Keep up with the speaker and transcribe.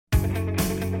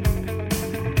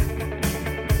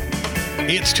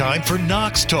It's time for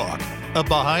Knox Talk, a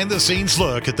behind-the-scenes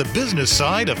look at the business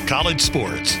side of college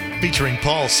sports, featuring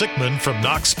Paul Sickman from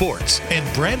Knox Sports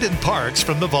and Brandon Parks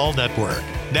from the Vol Network.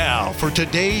 Now for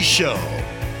today's show.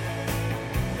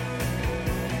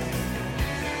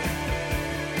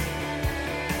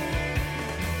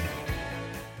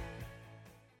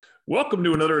 Welcome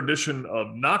to another edition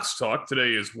of Knox Talk.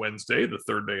 Today is Wednesday, the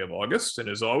 3rd day of August. And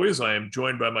as always, I am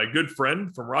joined by my good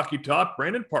friend from Rocky Top,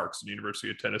 Brandon Parks at the University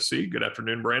of Tennessee. Good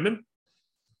afternoon, Brandon.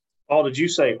 Paul, did you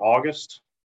say August?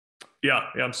 Yeah,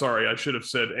 I'm sorry. I should have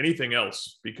said anything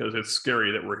else because it's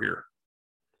scary that we're here.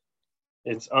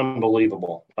 It's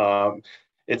unbelievable.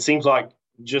 It seems like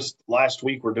just last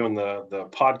week we're doing the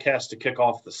podcast to kick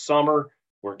off the summer.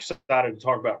 We're excited to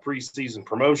talk about preseason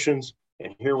promotions.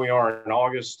 And here we are in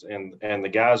August, and the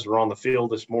guys are on the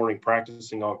field this morning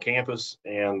practicing on campus.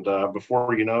 And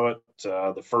before you know it,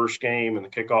 the first game and the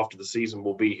kickoff to the season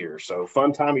will be here. So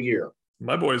fun time of year.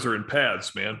 My boys are in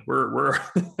pads, man. We're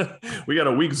we got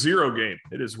a week 0 game.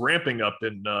 It is ramping up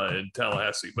in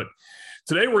Tallahassee. But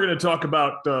today we're going to talk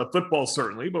about football,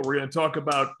 certainly, but we're going to talk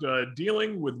about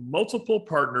dealing with multiple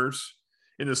partners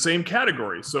in the same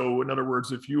category. So in other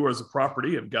words, if you as a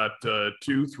property have got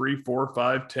 2, 3, 4,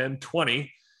 5, 10,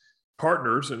 20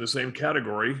 partners in the same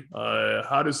category,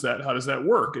 how does that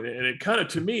work? And it kind of,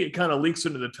 to me, it kind of leaks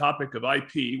into the topic of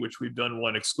IP, which we've done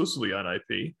one exclusively on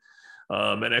IP,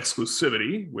 and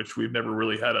exclusivity, which we've never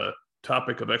really had a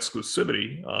topic of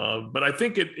exclusivity. But I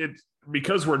think it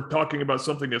because we're talking about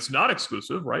something that's not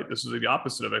exclusive, right? This is the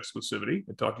opposite of exclusivity,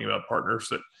 and talking about partners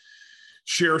that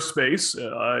share space.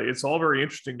 It's all very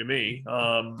interesting to me.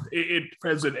 It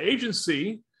as an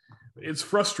agency, it's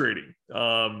frustrating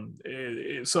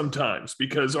sometimes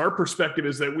because our perspective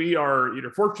is that we are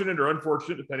either fortunate or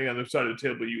unfortunate, depending on the side of the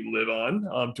table you live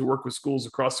on, to work with schools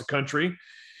across the country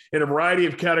in a variety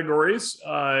of categories.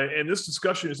 And this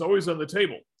discussion is always on the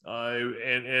table.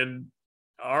 And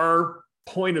our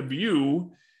point of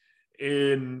view,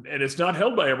 and it's not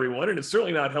held by everyone, and it's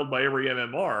certainly not held by every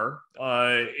MMR,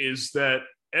 is that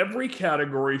every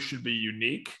category should be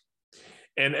unique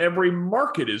and every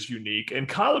market is unique. And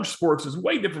college sports is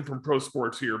way different from pro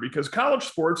sports here because college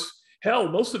sports, hell,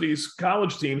 most of these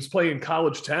college teams play in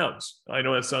college towns. I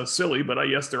know that sounds silly, but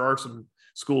yes, there are some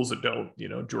schools that don't.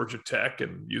 Georgia Tech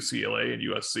and UCLA and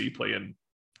USC play in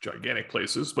gigantic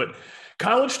places, but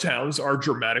college towns are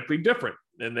dramatically different,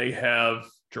 and they have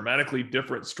dramatically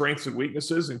different strengths and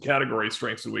weaknesses and category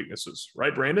strengths and weaknesses,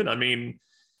 right, Brandon? I mean,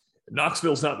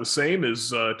 Knoxville's not the same as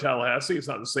Tallahassee. It's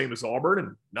not the same as Auburn,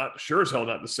 and not sure as hell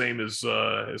not the same as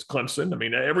Clemson. I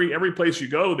mean, every place you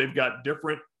go, they've got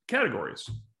different categories.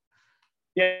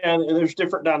 Yeah, and there's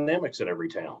different dynamics in every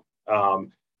town.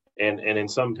 And in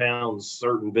some towns,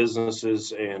 certain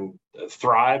businesses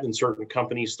thrive, and certain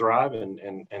companies thrive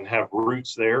and have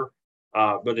roots there.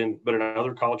 But in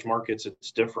other college markets,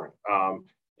 it's different.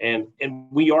 And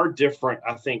we are different,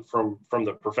 I think, from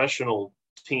the professional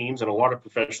teams and a lot of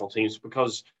professional teams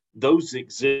because those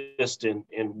exist in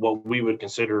what we would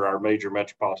consider our major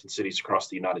metropolitan cities across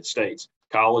the United States.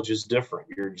 College is different.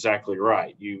 You're exactly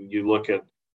right. You look at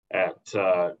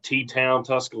T-Town,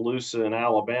 Tuscaloosa, and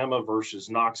Alabama versus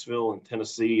Knoxville and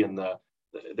Tennessee, and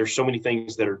there's so many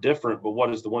things that are different. But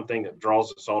what is the one thing that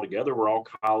draws us all together? We're all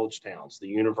college towns. The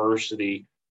university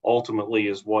ultimately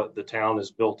is what the town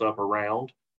is built up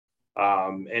around.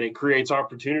 And it creates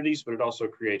opportunities, but it also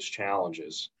creates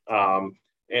challenges. And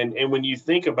when you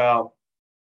think about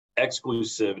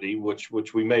exclusivity,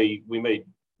 which we may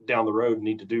down the road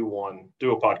need to do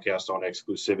a podcast on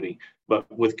exclusivity, but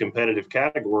with competitive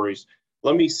categories,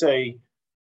 let me say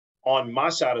on my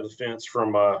side of the fence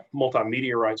from a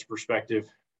multimedia rights perspective,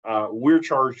 we're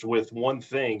charged with one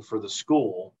thing for the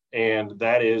school, and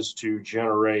that is to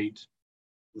generate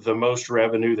the most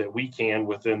revenue that we can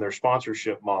within their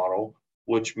sponsorship model,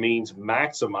 which means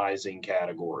maximizing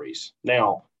categories.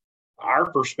 Now, our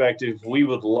perspective, we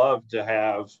would love to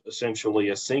have essentially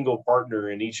a single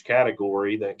partner in each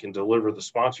category that can deliver the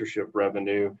sponsorship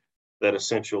revenue that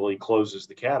essentially closes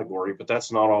the category, but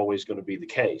that's not always going to be the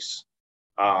case.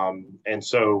 And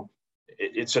so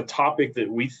it's a topic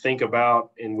that we think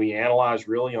about and we analyze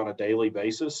really on a daily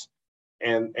basis.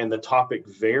 And the topic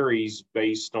varies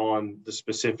based on the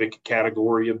specific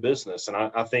category of business. And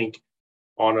I think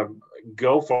on a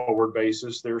go-forward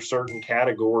basis, there are certain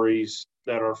categories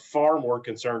that are far more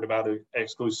concerned about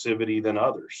exclusivity than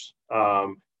others.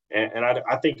 And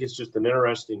I think it's just an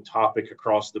interesting topic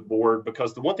across the board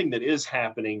because the one thing that is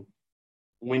happening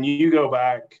when you go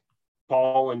back,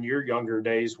 Paul, in your younger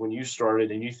days when you started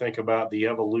and you think about the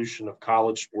evolution of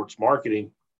college sports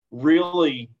marketing,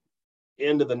 really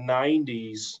into the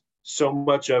 90s, so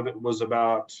much of it was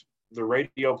about the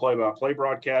radio play-by-play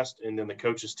broadcast and then the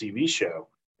coach's TV show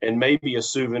and maybe a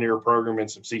souvenir program and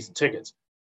some season tickets.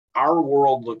 Our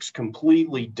world looks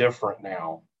completely different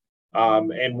now.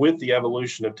 And with the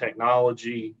evolution of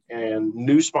technology and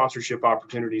new sponsorship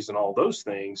opportunities and all those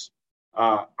things,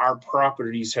 our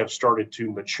properties have started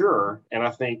to mature. And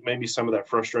I think maybe some of that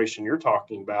frustration you're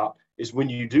talking about is when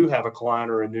you do have a client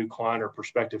or a new client or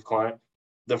prospective client,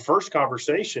 the first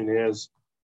conversation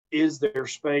is there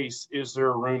space? Is there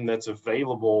a room that's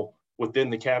available within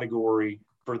the category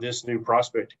for this new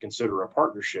prospect to consider a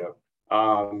partnership?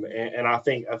 And I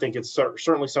think it's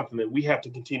certainly something that we have to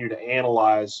continue to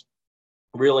analyze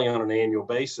really on an annual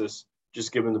basis,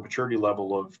 just given the maturity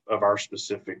level of our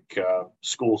specific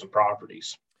schools and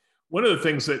properties. One of the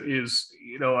things that is,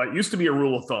 it used to be a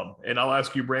rule of thumb, and I'll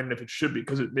ask you, Brandon, if it should be,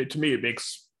 because to me, it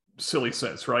makes silly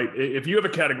sense, right? If you have a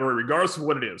category, regardless of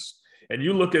what it is, and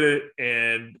you look at it,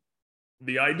 and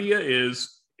the idea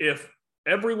is if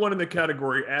everyone in the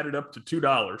category added up to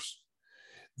 $2,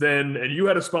 then, and you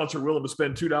had a sponsor willing to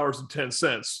spend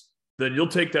 $2.10, then you'll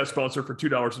take that sponsor for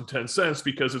 $2.10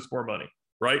 because it's more money,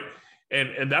 right?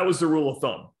 And that was the rule of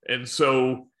thumb. And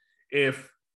so if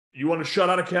you want to shut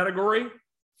out a category,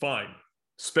 fine.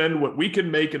 Spend what we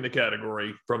can make in the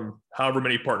category from however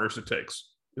many partners it takes.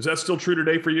 Is that still true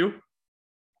today for you?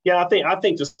 Yeah, I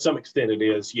think to some extent it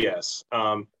is. Yes.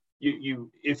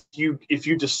 If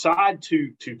you decide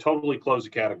to totally close a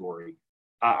category,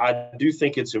 I do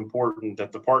think it's important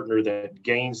that the partner that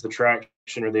gains the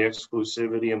traction or the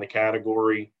exclusivity in the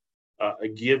category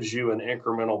gives you an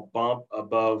incremental bump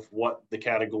above what the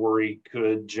category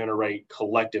could generate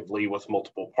collectively with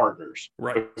multiple partners.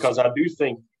 Right. Because I do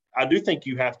think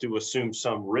you have to assume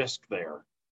some risk there.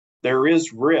 There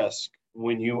is risk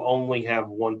when you only have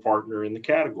one partner in the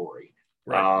category.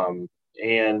 Right.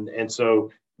 And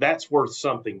so that's worth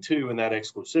something too, and that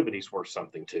exclusivity is worth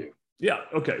something too. Yeah.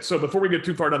 Okay. So before we get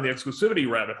too far down the exclusivity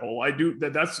rabbit hole,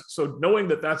 so knowing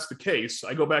that that's the case,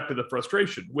 I go back to the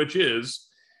frustration, which is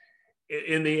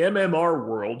in the MMR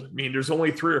world. I mean, there's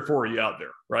only 3 or 4 of you out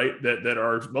there, right? That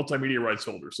are multimedia rights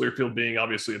holders. Learfield being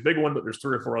obviously a big one, but there's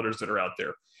 3 or 4 others that are out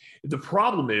there. The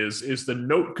problem is the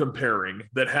note comparing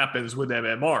that happens with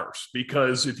MMRs,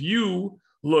 because if you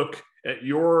look at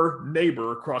your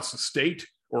neighbor across the state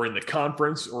or in the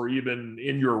conference or even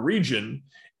in your region,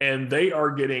 and they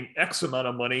are getting X amount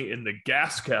of money in the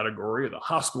gas category or the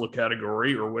hospital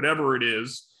category or whatever it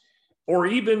is, or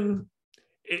even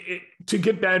to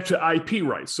get back to IP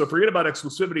rights. So forget about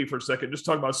exclusivity for a second, just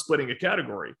talk about splitting a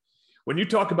category. When you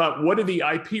talk about what are the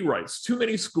IP rights, too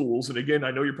many schools, and again,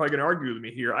 I know you're probably going to argue with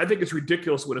me here, I think it's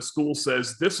ridiculous when a school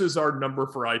says, this is our number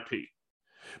for IP,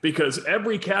 because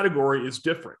every category is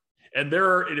different. And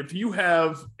if you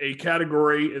have a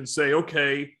category and say,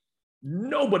 okay,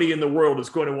 nobody in the world is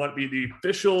going to want to be the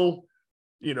official,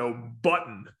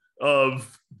 button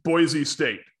of Boise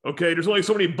State. Okay, there's only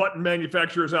so many button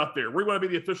manufacturers out there. We want to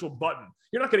be the official button.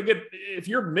 You're not going to get, if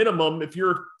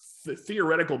your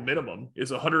theoretical minimum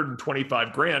is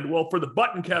 125 grand, well, for the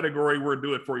button category, we're going to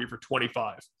do it for you for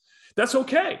 25. That's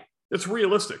okay. That's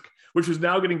realistic, which is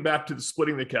now getting back to the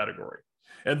splitting the category.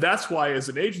 And that's why as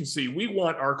an agency, we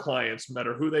want our clients, no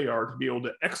matter who they are, to be able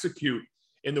to execute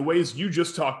in the ways you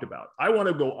just talked about. I want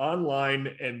to go online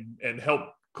and help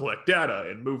collect data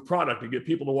and move product and get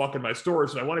people to walk in my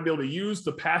stores. And I want to be able to use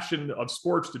the passion of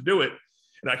sports to do it.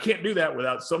 And I can't do that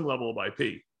without some level of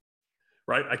IP,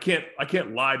 right? I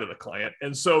can't lie to the client.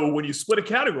 And so when you split a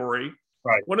category,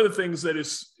 right, one of the things that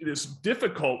is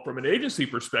difficult from an agency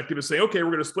perspective is say, okay, we're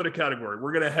going to split a category.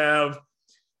 We're going to have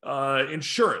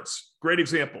insurance. Great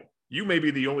example. You may be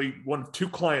the only one of 2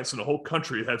 clients in the whole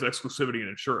country that has exclusivity in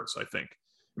insurance, I think.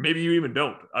 Maybe you even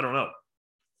don't. I don't know.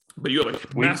 But you have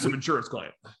a massive insurance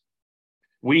client.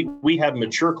 We have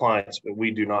mature clients, but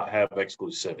we do not have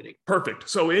exclusivity. Perfect.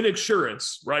 So in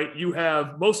insurance, right, you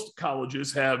have, most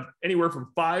colleges have anywhere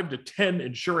from 5 to 10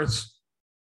 insurance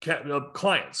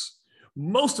clients.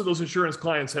 Most of those insurance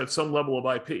clients have some level of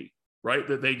IP, right,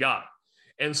 that they got.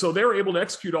 And so they're able to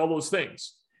execute all those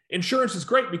things. Insurance is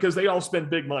great because they all spend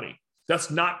big money. That's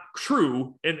not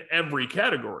true in every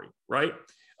category, right?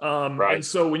 Right. And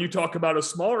so when you talk about a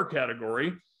smaller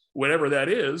category, whatever that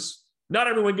is, not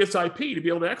everyone gets IP to be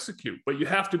able to execute, but you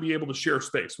have to be able to share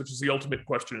space, which is the ultimate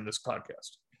question in this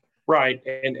podcast. Right.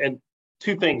 And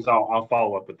 2 things I'll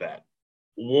follow up with that.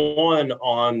 One,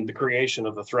 on the creation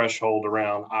of the threshold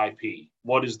around IP.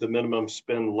 What is the minimum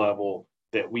spend level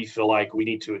that we feel like we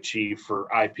need to achieve for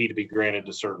IP to be granted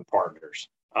to certain partners?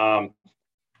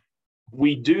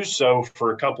 We do so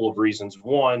for a couple of reasons.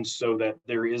 One, so that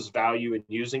there is value in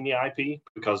using the IP,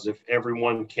 because if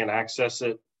everyone can access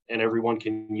it, and everyone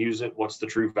can use it, what's the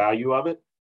true value of it?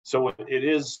 So it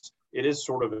is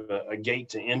sort of a gate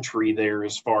to entry there,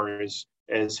 as far as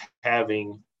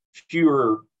having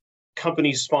fewer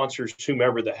companies, sponsors,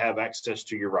 whomever, that have access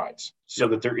to your rights, so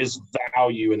that there is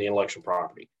value in the intellectual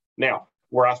property. Now,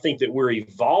 where I think that we're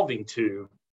evolving to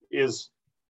is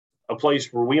a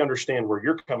place where we understand where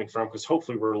you're coming from, because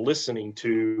hopefully we're listening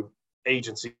to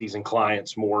agencies and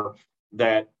clients more,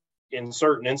 that in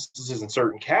certain instances, in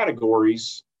certain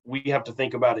categories, we have to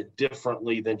think about it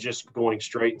differently than just going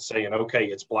straight and saying, okay,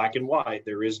 it's black and white.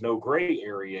 There is no gray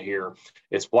area here.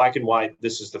 It's black and white.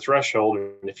 This is the threshold.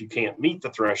 And if you can't meet the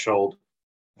threshold,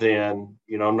 then,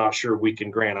 I'm not sure we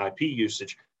can grant IP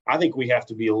usage. I think we have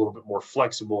to be a little bit more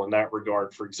flexible in that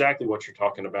regard for exactly what you're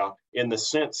talking about, in the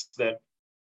sense that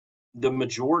the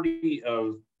majority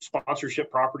of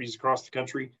sponsorship properties across the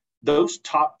country, those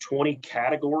top 20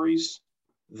 categories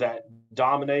that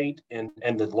dominate and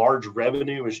the large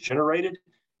revenue is generated,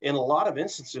 in a lot of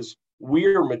instances,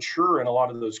 we're mature in a lot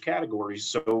of those categories.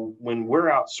 So when we're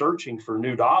out searching for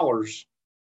new dollars,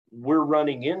 we're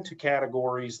running into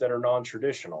categories that are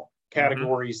non-traditional,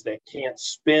 categories that can't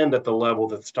spend at the level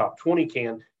that the top 20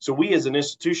 can. So we as an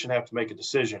institution have to make a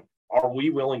decision. Are we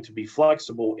willing to be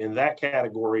flexible in that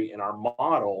category in our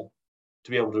model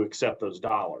to be able to accept those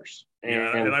dollars?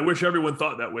 And I wish everyone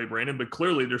thought that way, Brandon, but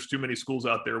clearly there's too many schools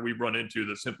out there we've run into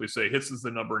that simply say, hits is the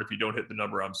number, and if you don't hit the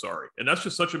number, I'm sorry. And that's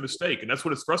just such a mistake. And that's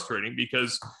what is frustrating,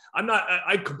 because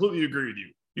I completely agree with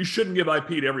you. You shouldn't give IP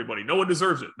to everybody. No one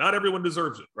deserves it. Not everyone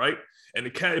deserves it, right?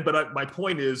 And my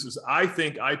point is I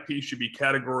think IP should be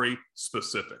category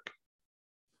specific.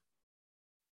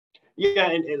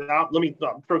 Yeah, and let me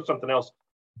throw something else.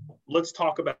 Let's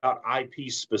talk about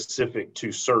IP specific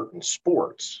to certain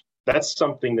sports. That's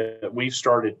something that we've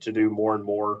started to do more and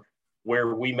more,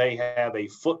 where we may have a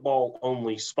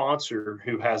football-only sponsor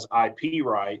who has IP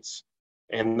rights,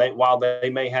 and while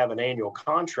they may have an annual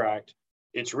contract,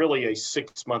 it's really a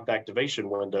 6-month activation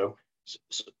window.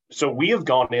 So we have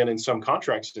gone in some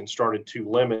contracts and started to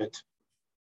limit,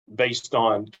 based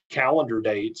on calendar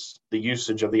dates, the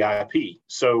usage of the IP.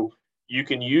 So you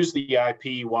can use the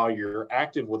IP while you're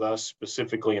active with us,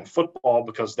 specifically in football,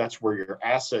 because that's where your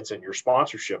assets and your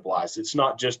sponsorship lies. It's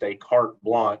not just a carte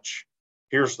blanche,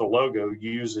 here's the logo,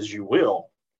 use as you will.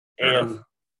 And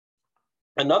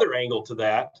another angle to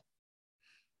that,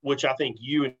 which I think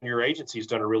you and your agency has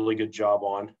done a really good job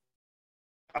on,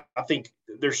 I think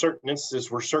there's certain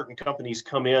instances where certain companies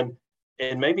come in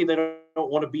and maybe they don't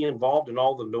want to be involved in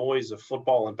all the noise of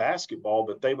football and basketball,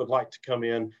 but they would like to come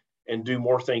in and do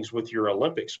more things with your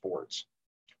Olympic sports.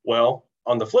 Well,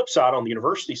 on the flip side, on the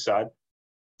university side,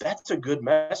 that's a good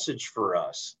message for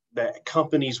us, that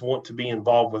companies want to be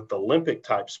involved with Olympic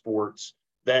type sports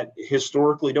that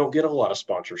historically don't get a lot of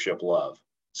sponsorship love.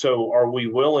 So are we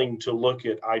willing to look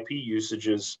at IP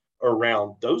usages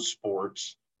around those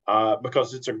sports?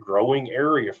 Because it's a growing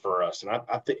area for us. And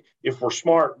I think if we're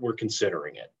smart, we're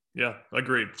considering it. Yeah,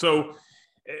 agreed. So,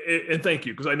 and thank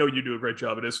you, because I know you do a great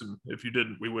job at this, and if you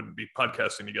didn't, we wouldn't be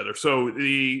podcasting together. So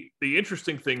the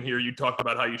interesting thing here, you talked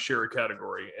about how you share a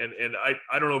category, and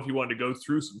I don't know if you wanted to go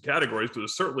through some categories, but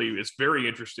certainly it's very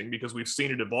interesting because we've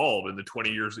seen it evolve in the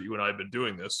 20 years that you and I have been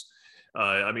doing this.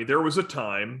 There was a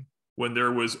time when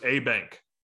there was a bank,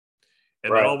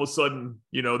 and then all of a sudden,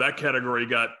 that category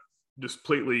got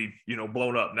completely,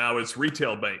 blown up. Now it's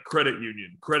retail bank, credit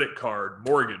union, credit card,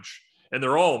 mortgage. And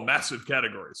they're all massive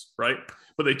categories, right?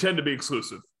 But they tend to be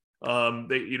exclusive. So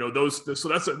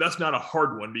that's not a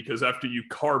hard one, because after you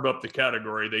carve up the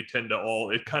category, they tend to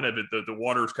the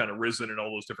water's kind of risen, and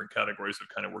all those different categories have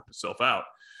kind of worked itself out.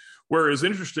 Whereas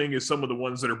interesting is some of the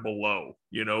ones that are below,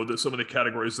 some of the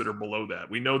categories that are below that.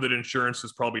 We know that insurance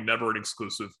is probably never an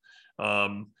exclusive.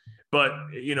 But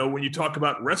when you talk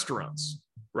about restaurants,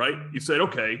 right? You said,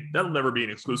 okay, that'll never be an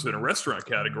exclusive in a restaurant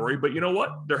category, but you know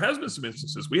what? There has been some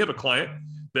instances. We have a client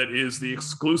that is the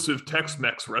exclusive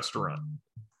Tex-Mex restaurant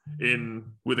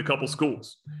with a couple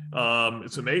schools.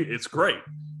 It's amazing. It's great.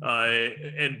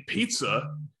 And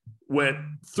pizza went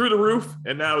through the roof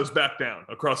and now is back down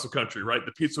across the country, right?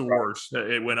 The pizza wars,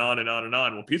 it went on and on and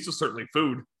on. Well, pizza's certainly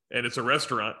food and it's a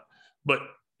restaurant, but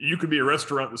you could be a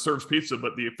restaurant that serves pizza,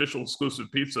 but the official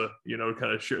exclusive pizza,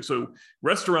 kind of share. So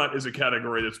restaurant is a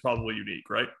category that's probably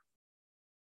unique, right?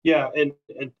 Yeah. And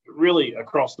really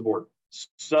across the board,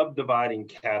 subdividing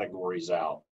categories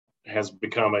out has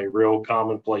become a real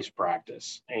commonplace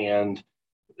practice. And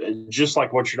just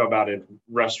like what you're talking about in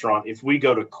restaurant, if we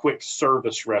go to quick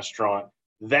service restaurant,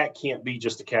 that can't be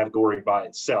just a category by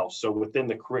itself. So within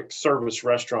the quick service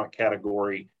restaurant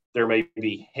category, there may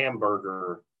be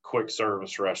hamburger quick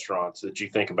service restaurants that you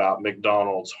think about,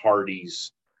 McDonald's,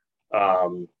 Hardee's,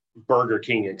 Burger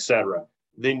King, etc.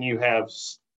 Then you have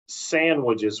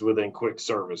sandwiches within quick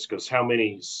service, because how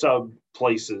many sub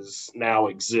places now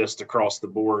exist across the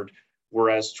board,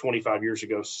 whereas 25 years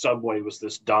ago Subway was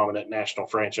this dominant national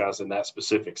franchise in that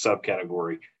specific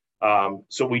subcategory.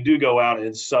 So we do go out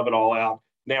and sub it all out.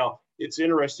 Now it's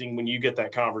interesting when you get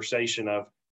that conversation of,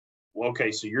 well,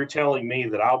 okay, so you're telling me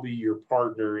that I'll be your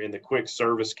partner in the quick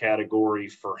service category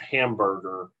for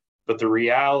hamburger, but the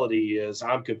reality is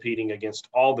I'm competing against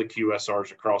all the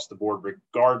QSRs across the board,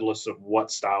 regardless of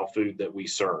what style food that we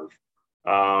serve.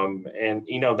 And,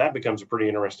 that becomes a pretty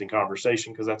interesting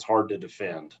conversation, because that's hard to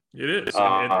defend. It is.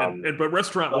 But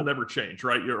restaurant will never change,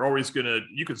 right? You're always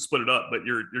you can split it up, but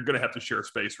you're going to have to share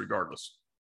space regardless.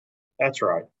 That's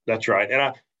right. That's right.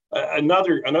 And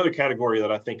another category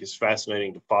that I think is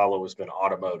fascinating to follow has been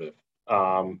automotive.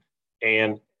 And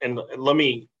let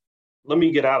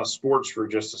me get out of sports for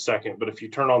just a second, but if you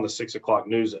turn on the 6 o'clock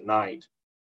news at night,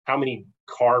 how many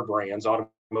car brands,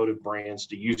 automotive brands,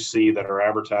 do you see that are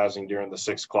advertising during the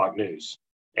 6 o'clock news?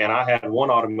 And I had one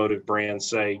automotive brand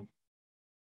say,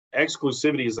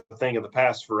 exclusivity is a thing of the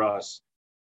past for us.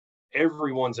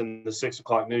 Everyone's in the 6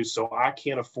 o'clock news, so I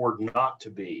can't afford not to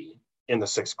be in the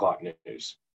 6 o'clock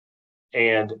news.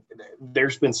 And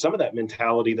there's been some of that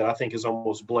mentality that I think has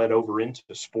almost bled over into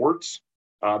sports.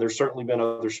 There's certainly been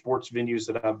other sports venues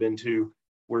that I've been to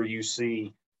where you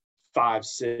see 5,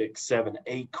 6, 7,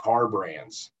 8 car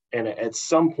brands. And at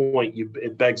some point,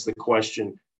 it begs the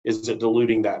question, is it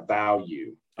diluting that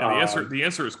value? And the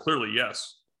answer is clearly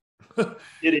yes.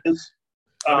 It is.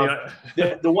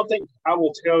 The one thing I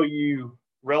will tell you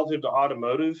relative to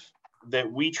automotive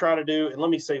that we try to do, and let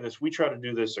me say this, we try to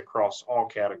do this across all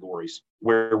categories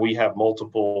where we have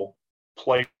multiple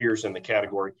players in the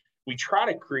category. We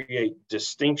try to create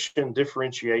distinction,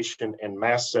 differentiation, and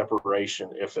mass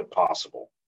separation if it's possible.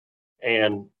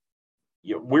 And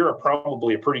we're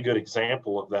probably a pretty good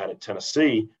example of that at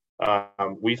Tennessee.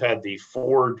 We've had the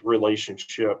Ford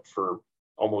relationship for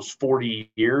almost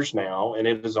 40 years now, and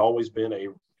it has always been a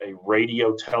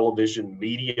radio, television,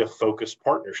 media-focused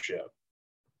partnership.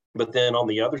 But then on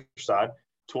the other side,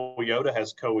 Toyota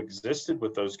has coexisted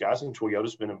with those guys, and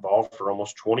Toyota's been involved for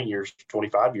almost 20 years,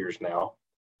 25 years now.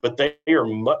 But they are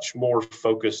much more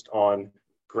focused on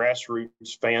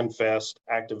grassroots, fan fest,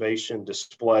 activation,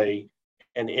 display,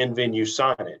 and in-venue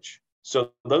signage.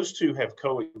 So those two have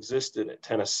coexisted at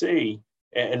Tennessee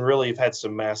and really have had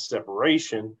some mass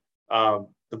separation. But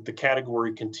the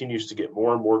category continues to get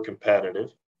more and more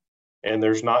competitive. And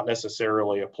there's not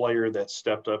necessarily a player that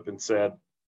stepped up and said,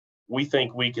 we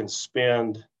think we can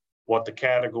spend what the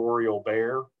category will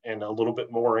bear and a little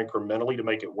bit more incrementally to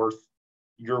make it worth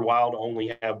your while to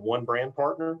only have one brand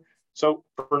partner. So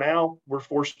for now, we're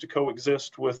forced to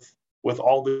coexist with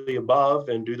all the above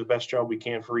and do the best job we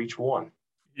can for each one.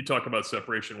 You talk about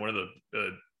separation. One of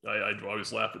the I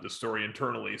always laugh at this story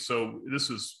internally. So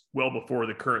this is well before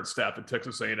the current staff at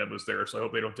Texas A&M was there. So I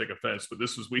hope they don't take offense. But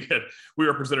this was we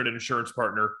represented an insurance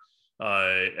partner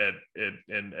at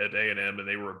A&M, and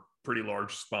they were a pretty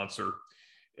large sponsor.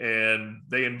 And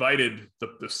they invited the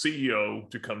CEO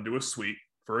to come to a suite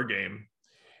for a game.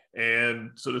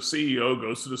 And so the CEO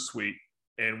goes to the suite,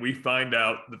 and we find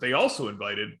out that they also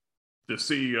invited the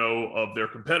CEO of their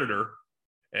competitor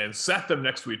and sat them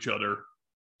next to each other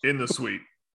in the suite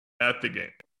at the game.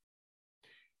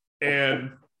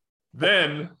 And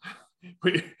then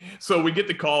we get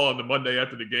the call on the Monday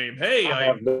after the game. Hey, I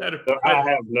have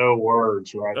no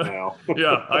words right now.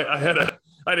 Yeah, I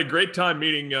had a great time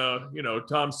meeting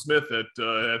Tom Smith at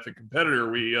the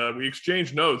competitor. We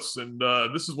exchanged notes, and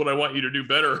this is what I want you to do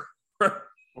better.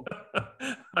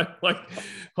 I'm like,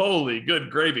 holy good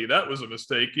gravy. That was a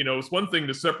mistake. It's one thing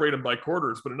to separate them by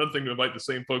quarters, but another thing to invite the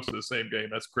same folks to the same game.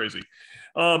 That's crazy.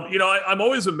 I'm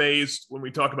always amazed when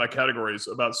we talk about categories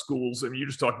about schools, and you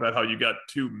just talked about how you got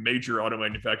two major auto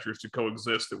manufacturers to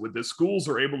coexist, that with the schools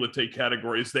are able to take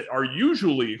categories that are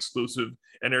usually exclusive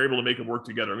and are able to make them work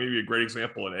together. I'll give you a great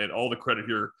example, and all the credit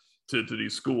here to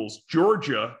these schools.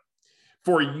 Georgia,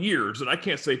 for years, and I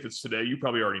can't say if it's today, you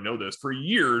probably already know this, for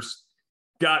years,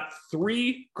 got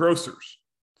three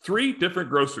different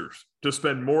grocers to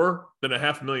spend more than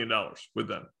 $500,000 with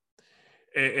them.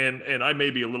 And I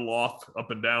may be a little off up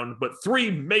and down, but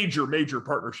three major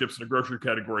partnerships in the grocery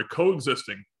category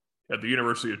coexisting at the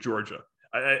University of Georgia.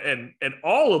 And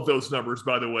all of those numbers,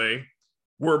 by the way,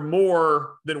 were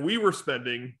more than we were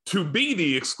spending to be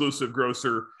the exclusive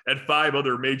grocer at 5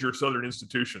 other major Southern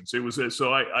institutions. It was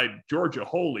so Georgia,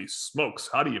 holy smokes,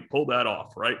 how do you pull that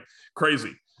off, right?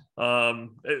 Crazy.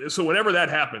 So whenever that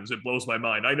happens, it blows my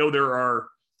mind. I know there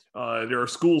are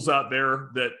schools out there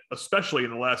that, especially in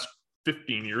the last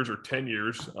 15 years or 10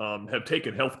 years have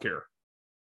taken healthcare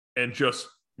and just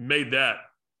made that,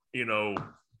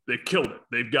 they killed it.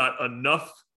 They've got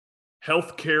enough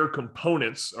healthcare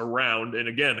components around. And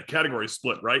again, the category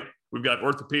split, right? We've got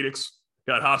orthopedics,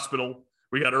 got hospital,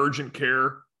 we got urgent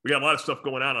care. We got a lot of stuff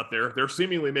going on out there. They're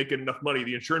seemingly making enough money.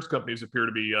 The insurance companies appear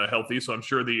to be healthy. So I'm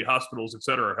sure the hospitals, et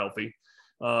cetera, are healthy.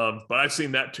 But I've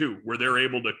seen that too, where they're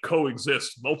able to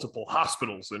coexist multiple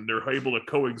hospitals and they're able to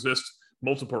coexist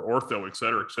multiple ortho, et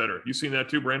cetera, et cetera. You seen that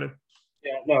too, Brandon?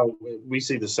 Yeah, no, we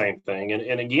see the same thing.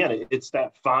 And again, it's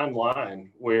that fine line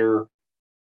where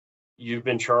you've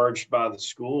been charged by the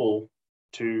school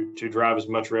to drive as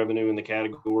much revenue in the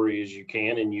category as you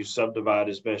can, and you subdivide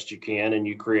as best you can, and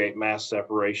you create mass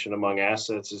separation among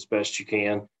assets as best you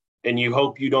can. And you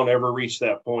hope you don't ever reach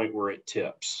that point where it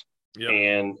tips. Yep.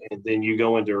 And then you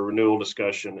go into a renewal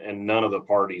discussion and none of the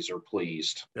parties are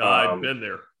pleased. I've been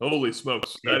there. Holy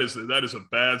smokes. That is a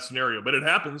bad scenario, but it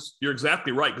happens. You're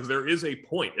exactly right. Because there is a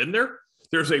point, isn't there?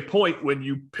 There's a point when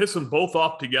you piss them both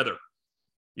off together,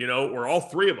 or all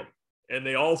three of them, and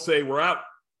they all say we're out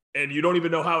and you don't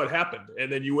even know how it happened.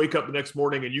 And then you wake up the next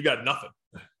morning and you got nothing.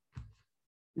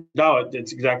 No,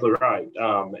 it's exactly right.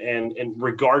 And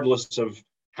regardless of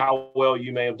how well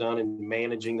you may have done in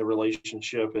managing the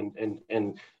relationship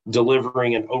and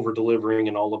delivering and over delivering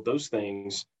and all of those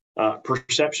things,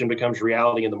 perception becomes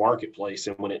reality in the marketplace.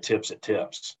 And when it tips, it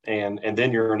tips. And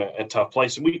then you're in a tough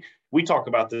place. And we talk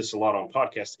about this a lot on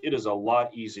podcasts. It is a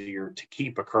lot easier to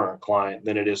keep a current client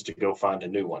than it is to go find a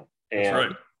new one. And,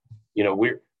 that's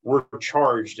right. We're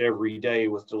charged every day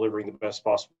with delivering the best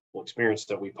possible experience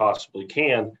that we possibly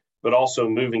can, but also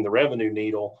moving the revenue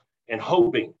needle and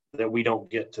hoping that we don't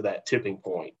get to that tipping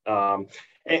point.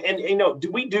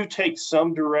 We do take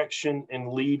some direction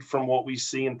and lead from what we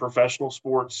see in professional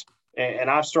sports. And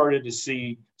I've started to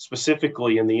see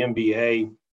specifically in the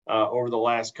NBA over the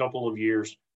last couple of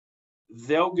years,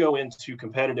 they'll go into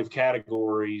competitive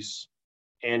categories,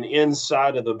 and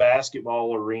inside of the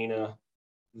basketball arena,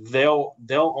 they'll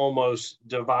almost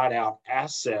divide out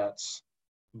assets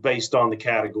based on the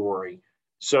category.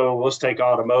 So let's take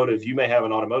automotive. You may have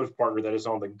an automotive partner that is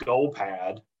on the goal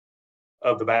pad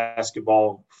of the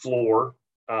basketball floor.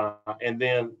 And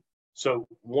then, so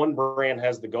one brand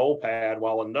has the goal pad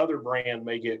while another brand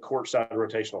may get courtside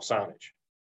rotational signage.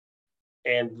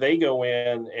 And they go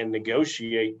in and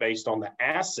negotiate based on the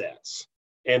assets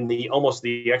and almost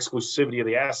the exclusivity of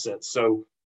the assets. So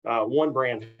one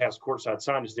brand has courtside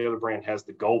signage, the other brand has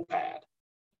the goal pad.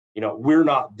 We're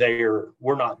not there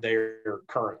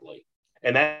currently.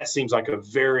 And that seems like a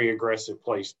very aggressive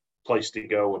place to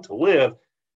go and to live.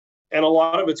 And a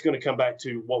lot of it's going to come back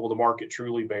to what will the market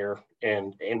truly bear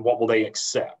and what will they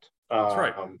accept. That's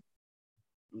right.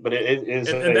 But it is.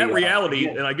 And that reality,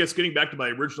 and I guess getting back to my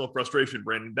original frustration,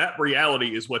 Brandon, that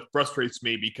reality is what frustrates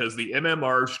me because the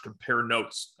MMRs compare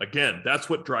notes. Again, that's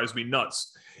what drives me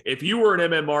nuts. If you were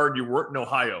an MMR and you weren't in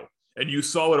Ohio and you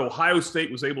saw what Ohio State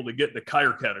was able to get in the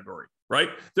tire category, right?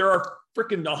 There are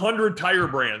freaking 100 tire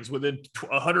brands within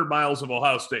 100 miles of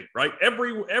Ohio State, right?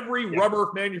 Every rubber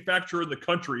manufacturer in the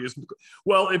country is,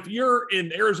 well, if you're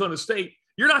in Arizona State,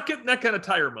 you're not getting that kind of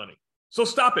tire money. So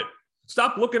stop it.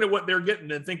 Stop looking at what they're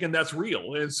getting and thinking that's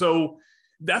real. And so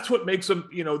that's what makes them,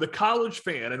 the college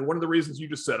fan. And one of the reasons you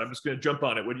just said, I'm just going to jump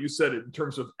on it. When you said it in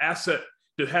terms of asset,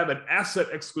 to have an asset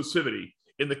exclusivity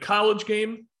in the college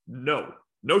game, no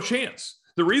chance.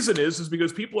 The reason is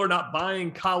because people are not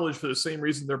buying college for the same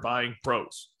reason they're buying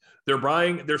pros.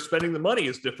 They're spending the money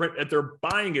is different and they're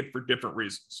buying it for different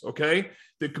reasons. Okay.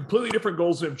 They're completely different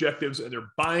goals and objectives and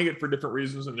they're buying it for different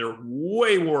reasons. And they're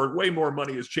way more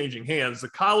money is changing hands. The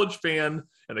college fan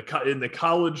and the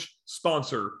college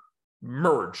sponsor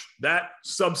merge. That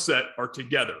subset are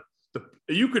together.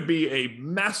 You could be a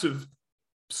massive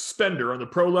spender on the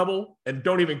pro level and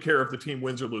don't even care if the team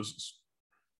wins or loses.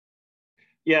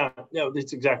 Yeah, no,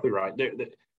 that's exactly right.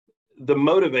 The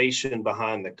motivation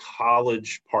behind the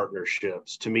college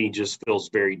partnerships to me just feels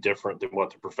very different than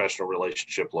what the professional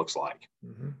relationship looks like.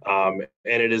 Mm-hmm.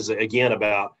 And it is, again,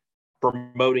 about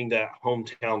promoting that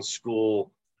hometown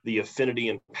school, the affinity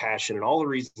and passion, and all the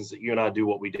reasons that you and I do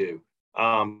what we do.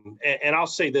 And I'll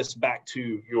say this back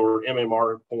to your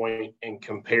MMR point and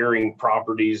comparing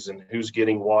properties and who's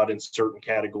getting what in certain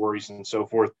categories and so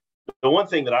forth. The one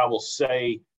thing that I will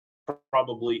say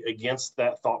probably against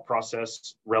that thought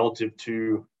process relative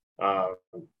to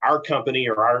our company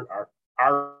or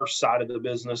our side of the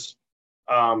business,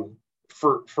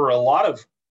 for a lot of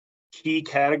key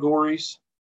categories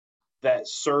that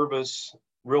service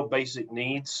real basic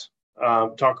needs,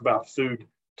 talk about food,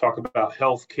 talk about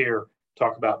healthcare,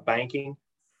 talk about banking.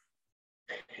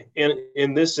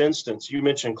 In this instance, you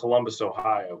mentioned Columbus,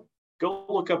 Ohio. Go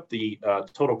look up the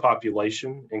total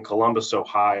population in Columbus,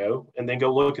 Ohio, and then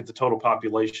go look at the total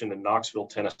population in Knoxville,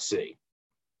 Tennessee.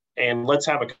 And let's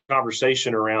have a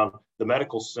conversation around the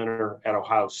medical center at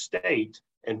Ohio State,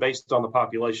 and based on the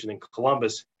population in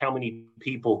Columbus, how many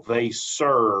people they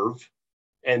serve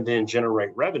and then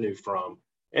generate revenue from.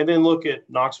 And then look at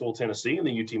Knoxville, Tennessee, and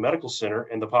the UT Medical Center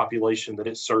and the population that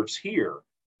it serves here.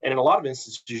 And in a lot of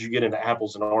instances, you get into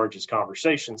apples and oranges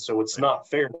conversations. So it's not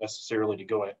fair necessarily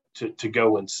to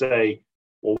go and say,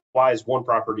 well, why is one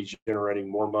property generating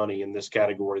more money in this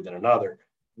category than another,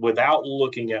 without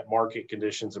looking at market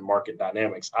conditions and market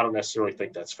dynamics? I don't necessarily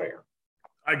think that's fair.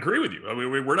 I agree with you. I mean,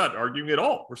 we're not arguing at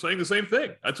all. We're saying the same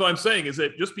thing. That's what I'm saying, is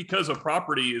that just because a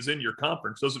property is in your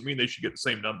conference doesn't mean they should get the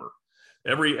same number.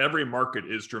 Every market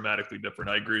is dramatically different.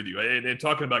 I agree with you. And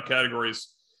talking about categories,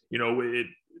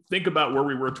 think about where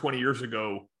we were 20 years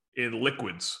ago in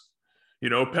liquids.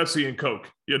 Pepsi and Coke.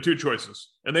 You had two choices,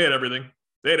 and they had everything.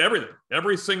 They had everything.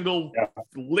 Every single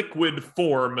liquid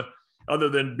form other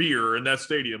than beer in that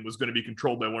stadium was going to be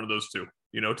controlled by one of those two,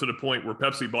 to the point where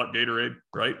Pepsi bought Gatorade,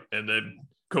 right? And then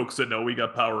Coke said, no, we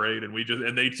got Powerade.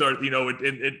 And they started,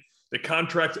 the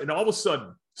contracts, and all of a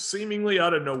sudden, seemingly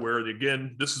out of nowhere,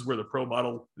 again, this is where the pro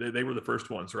model, they were the first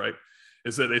ones, right?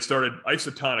 Is that they started,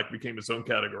 isotonic became its own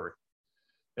category.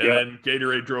 And then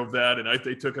Gatorade drove that, and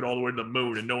they took it all the way to the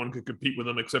moon, and no one could compete with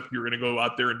them except you're going to go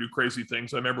out there and do crazy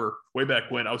things. I remember way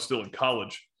back when I was still in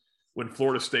college, when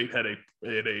Florida State had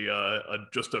they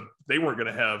weren't going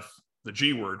to have the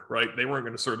G word, right? They weren't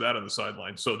going to serve that on the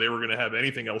sideline. So they were going to have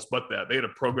anything else but that. They had a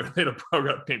program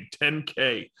named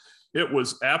 10K. It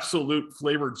was absolute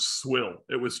flavored swill.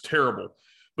 It was terrible.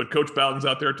 But Coach Bowden's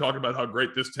out there talking about how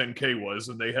great this 10K was,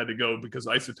 and they had to go because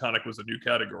isotonic was a new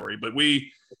category.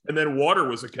 And then water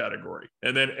was a category,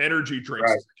 and then energy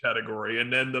drinks was a category,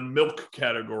 and then the milk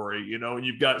category, and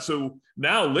you've got, so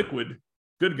now liquid,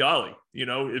 good golly,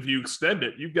 if you extend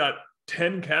it, you've got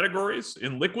 10 categories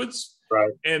in liquids.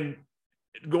 Right. And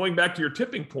going back to your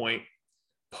tipping point,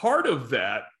 part of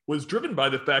that was driven by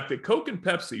the fact that Coke and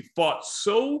Pepsi fought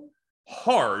so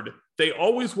hard. They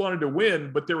always wanted to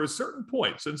win, but there were certain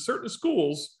points in certain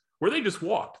schools where they just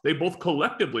walked. They both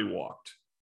collectively walked.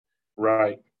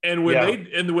 Right. And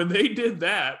when they did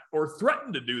that or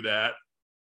threatened to do that,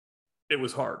 it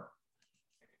was hard.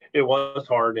 It was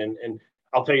hard. And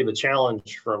I'll tell you the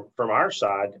challenge from our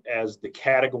side, as the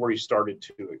category started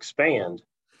to expand,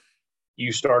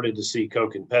 you started to see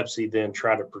Coke and Pepsi then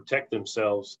try to protect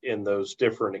themselves in those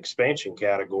different expansion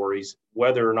categories,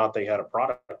 whether or not they had a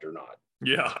product or not.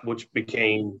 Yeah. Which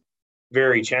became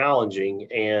very challenging.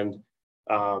 And,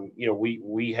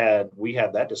 we had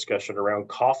that discussion around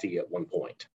coffee at one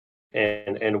point,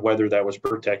 and whether that was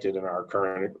protected in our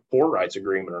current port rights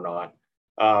agreement or not.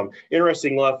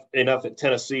 Interesting enough, at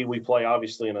Tennessee, we play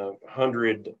obviously in a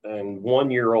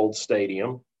 101-year-old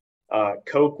stadium.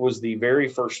 Coke was the very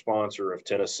first sponsor of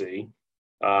Tennessee.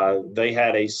 They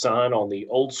had a sign on the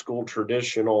old school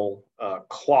traditional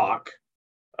clock,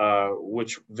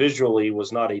 which visually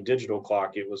was not a digital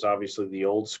clock. It was obviously the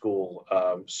old school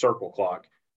circle clock.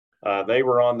 They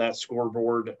were on that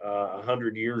scoreboard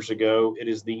 100 years ago. It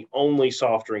is the only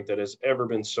soft drink that has ever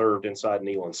been served inside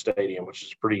Neyland Stadium, which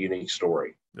is a pretty unique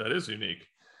story. That is unique.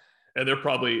 And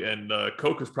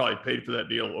Coke has probably paid for that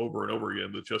deal over and over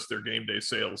again with just their game day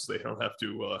sales. They don't have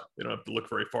to look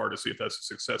very far to see if that's a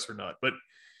success or not. But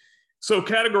so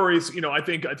categories, I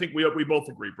think we both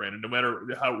agree, Brandon, no matter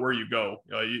where you go,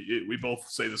 we both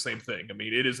say the same thing. I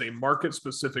mean, it is a market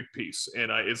specific piece.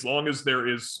 And as long as there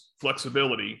is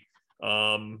flexibility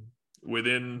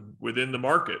within the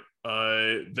market,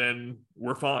 then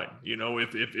we're fine.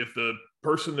 If the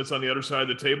person that's on the other side of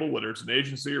the table, whether it's an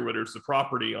agency or whether it's the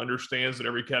property, understands that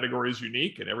every category is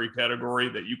unique and every category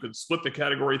that you can split the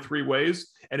category three ways,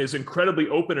 and is incredibly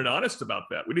open and honest about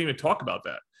that. We didn't even talk about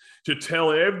that. To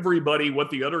tell everybody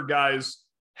what the other guys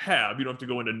have. You don't have to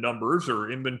go into numbers or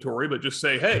inventory, but just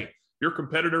say, hey, your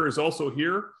competitor is also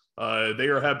here. They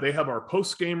have our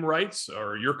post-game rights,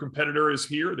 or your competitor is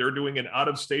here. They're doing an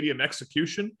out-of-stadium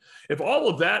execution. If all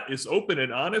of that is open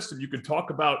and honest, and you can talk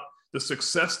about the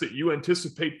success that you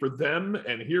anticipate for them,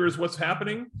 and here is what's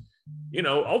happening,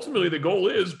 ultimately the goal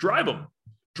is drive them.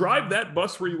 Drive that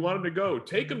bus where you want them to go.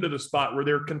 Take them to the spot where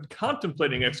they're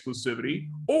contemplating exclusivity,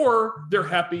 or they're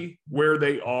happy where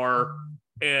they are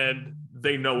and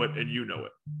they know it and you know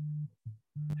it.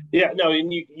 Yeah, no,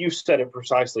 and you said it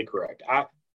precisely correct.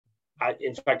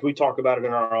 In fact, we talk about it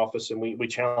in our office, and we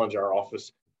challenge our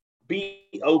office.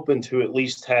 be open to at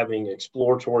least having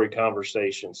exploratory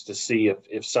conversations to see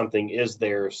if something is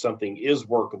there, if something is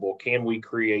workable. Can we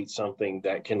create something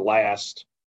that can last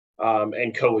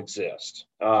and coexist,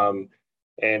 and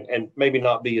maybe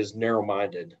not be as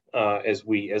narrow-minded as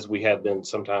we have been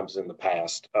sometimes in the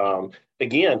past.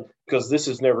 Again, because this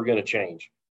is never going to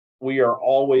change. We are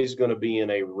always going to be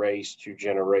in a race to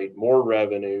generate more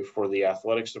revenue for the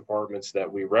athletics departments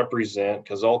that we represent,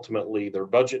 because ultimately their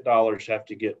budget dollars have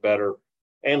to get better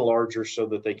and larger so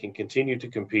that they can continue to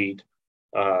compete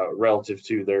relative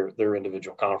to their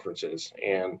individual conferences.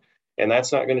 And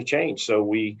that's not going to change. So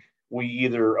we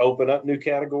either open up new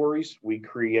categories, we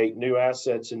create new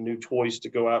assets and new toys to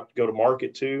go to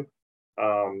market to,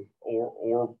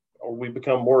 or we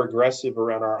become more aggressive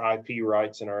around our IP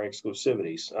rights and our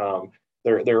exclusivities.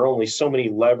 There are only so many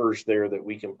levers there that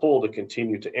we can pull to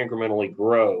continue to incrementally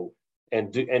grow,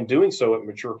 and doing so at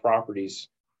mature properties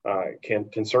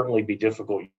can certainly be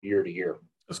difficult year to year.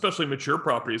 Especially mature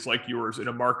properties like yours in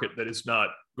a market that is not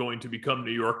going to become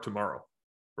New York tomorrow,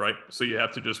 right? So you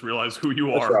have to just realize who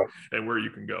you are right, and where you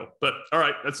can go. But all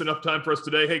right, that's enough time for us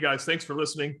today. Hey guys, thanks for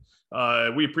listening.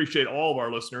 We appreciate all of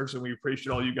our listeners, and we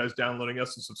appreciate all you guys downloading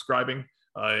us and subscribing.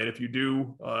 And if you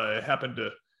do happen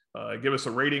to give us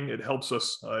a rating, it helps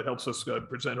us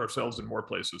present ourselves in more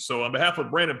places. So on behalf of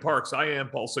Brandon Parks, I am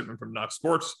Paul Sigmund from Knox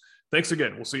Sports. Thanks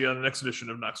again. We'll see you on the next edition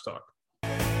of Knox Talk.